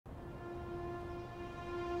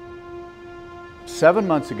7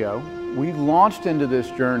 months ago, we launched into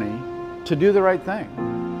this journey to do the right thing,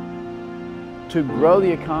 to grow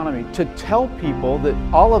the economy, to tell people that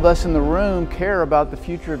all of us in the room care about the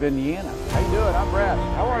future of Indiana. How you doing? I'm Brad.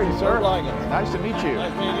 How are you, sir? Nice to meet you.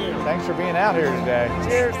 Nice meeting you. Thanks for being out here today.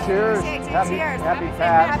 Cheers. Cheers. Happy Happy St.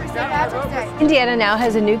 Patrick's Day. Indiana now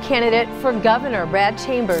has a new candidate for governor, Brad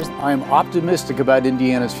Chambers. I am optimistic about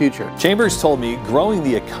Indiana's future Chambers told me growing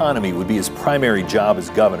the economy would be his primary job as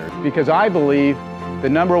governor. because I believe the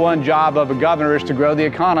 #1 job of a governor is to grow the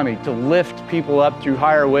economy, to lift people up through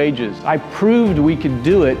higher wages. I proved we could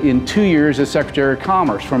do it in 2 years as Secretary of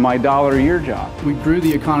Commerce from my $1 a year job. We grew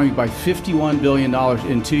the economy by $51 billion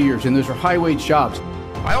in 2 years, and those are high-wage jobs.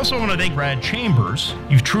 I also want to thank Brad Chambers.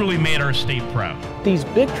 You've truly made our state proud. These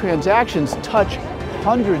big transactions touch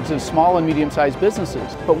hundreds of small and medium-sized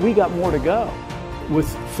businesses, but we got more to go. With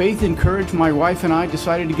faith and courage, my wife and I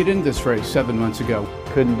decided to get into this race 7 months ago.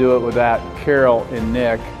 Couldn't do it without Carol and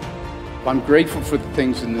Nick. I'm grateful for the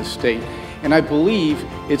things in this state, and I believe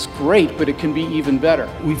it's great, but it can be even better.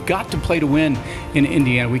 We've got to play to win in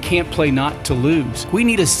Indiana. We can't play not to lose. We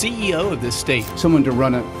need a CEO of this state, someone to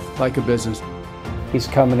run it like a business. He's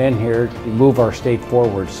coming in here to move our state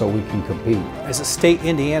forward so we can compete. As a state,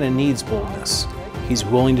 Indiana needs boldness. He's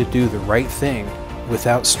willing to do the right thing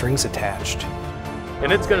without strings attached.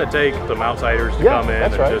 And it's going to take some outsiders to come in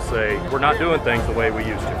and just say, we're not doing things the way we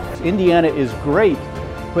used to. Indiana is great,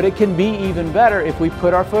 but it can be even better if we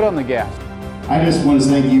put our foot on the gas. I just want to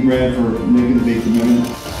thank you, Brad, for making the big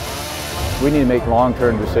commitment. We need to make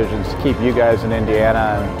long-term decisions to keep you guys in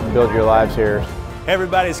Indiana and build your lives here. Hey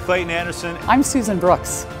everybody, it's Clayton Anderson. I'm Susan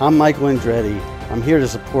Brooks. I'm Michael Andretti. I'm here to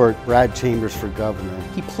support Brad Chambers for governor.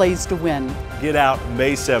 He plays to win. Get out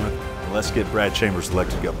May 7th and let's get Brad Chambers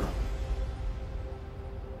elected governor.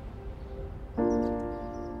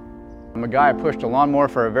 I'm a guy I pushed a lawnmower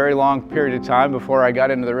for a very long period of time before I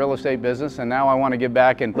got into the real estate business, and now I want to get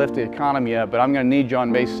back and lift the economy up. But I'm going to need you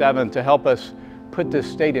on May 7th to help us put this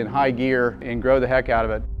state in high gear and grow the heck out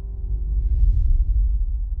of it.